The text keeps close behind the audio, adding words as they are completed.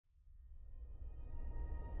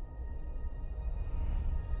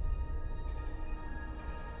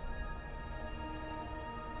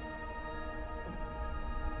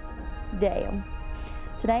Dale.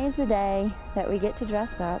 Today is the day that we get to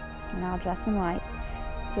dress up, and I'll dress in white,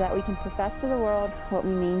 so that we can profess to the world what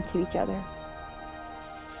we mean to each other.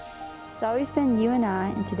 It's always been you and I,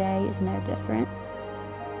 and today is no different.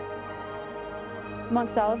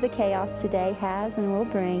 Amongst all of the chaos today has and will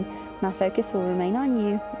bring, my focus will remain on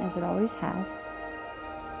you, as it always has.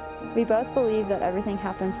 We both believe that everything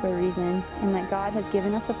happens for a reason, and that God has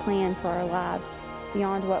given us a plan for our lives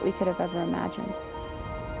beyond what we could have ever imagined.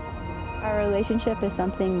 Our relationship is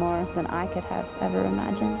something more than I could have ever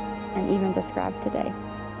imagined, and even described today.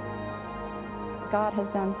 God has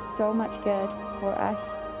done so much good for us.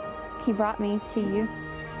 He brought me to you.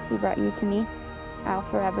 He brought you to me. I'll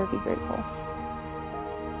forever be grateful.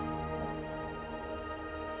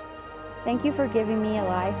 Thank you for giving me a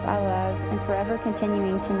life I love and forever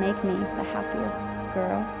continuing to make me the happiest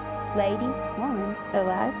girl, lady, woman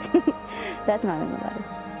alive. That's not in the letter.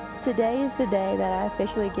 Today is the day that I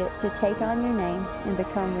officially get to take on your name and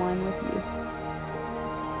become one with you.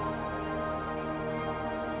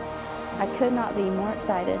 I could not be more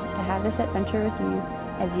excited to have this adventure with you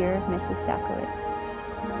as your Mrs. Salkowitz.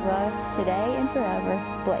 Love today and forever,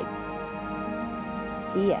 Blake.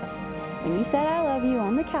 P.S. When you said I love you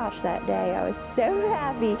on the couch that day, I was so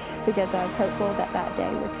happy because I was hopeful that that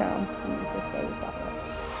day would come and that this day would follow.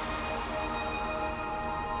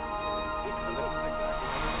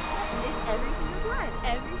 Every single time,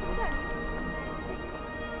 every single time.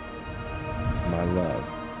 My love.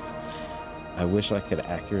 I wish I could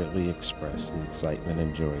accurately express the excitement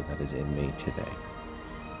and joy that is in me today.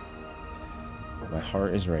 My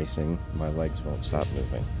heart is racing, my legs won't stop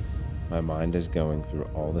moving. My mind is going through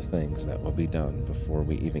all the things that will be done before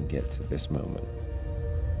we even get to this moment.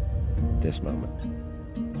 This moment.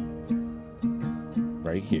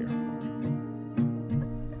 Right here.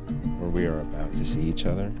 Where we are about to see each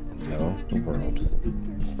other and tell the world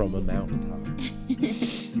from a mountaintop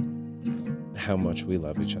how much we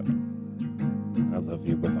love each other. I love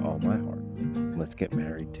you with all my heart. Let's get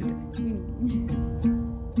married today.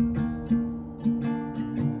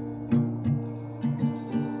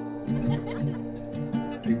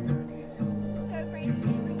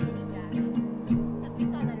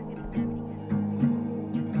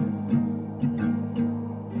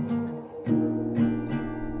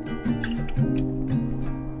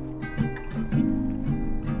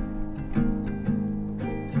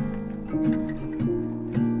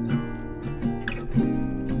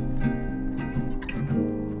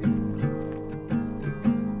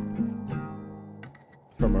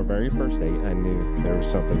 From our very first date, I knew there was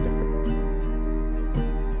something different.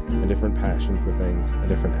 A different passion for things, a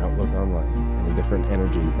different outlook on life, and a different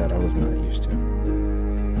energy that I was not used to.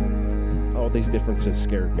 All these differences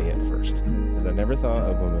scared me at first, because I never thought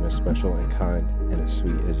a woman as special and kind and as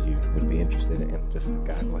sweet as you would be interested in just a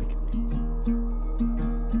guy like me.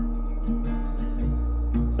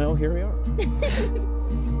 Well, here we are.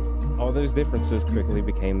 All those differences quickly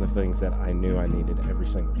became the things that I knew I needed every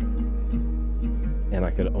single day. And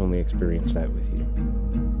I could only experience that with you.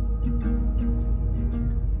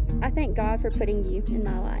 I thank God for putting you in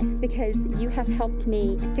my life because you have helped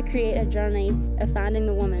me to create a journey of finding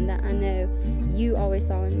the woman that I know you always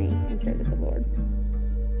saw in me, and so did the Lord.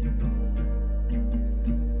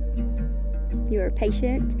 You are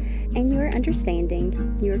patient and you are understanding.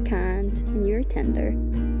 You are kind and you are tender.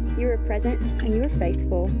 You are present and you are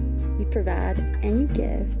faithful. You provide and you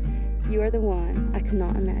give. You are the one I could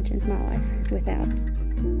not imagine my life without.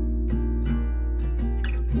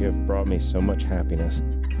 You have brought me so much happiness,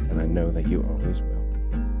 and I know that you always will.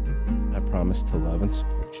 I promise to love and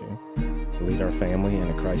support you, to lead our family in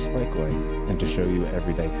a Christ-like way, and to show you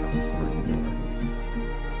every day how important you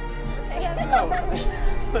are.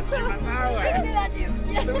 Let's shoot my power. We can do that too.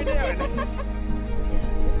 What are we doing?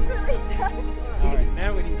 Really tough. Alright,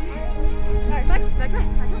 now we need you. Alright, my dress,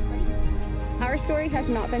 buddy. Our story has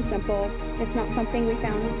not been simple. It's not something we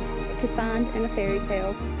could find in a fairy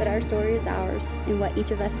tale, but our story is ours and what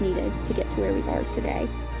each of us needed to get to where we are today.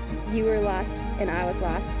 You were lost and I was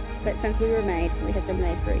lost, but since we were made, we have been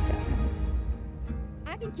made for each other.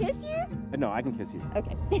 I can kiss you? No, I can kiss you.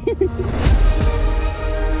 Okay.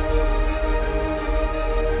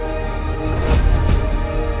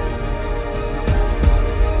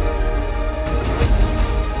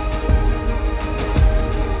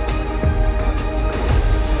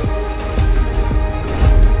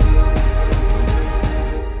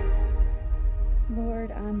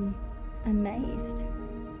 Lord, I'm amazed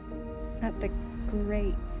at the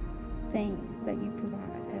great things that you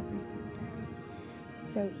provide every single day.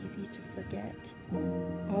 It's so easy to forget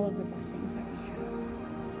all of the blessings that we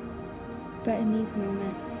have. But in these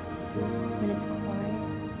moments, when it's quiet,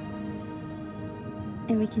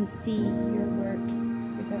 and we can see your work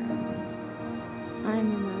with our eyes. I'm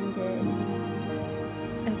reminded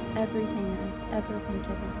of everything that I've ever been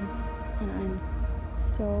given, and I'm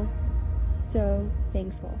so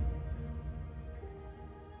thankful.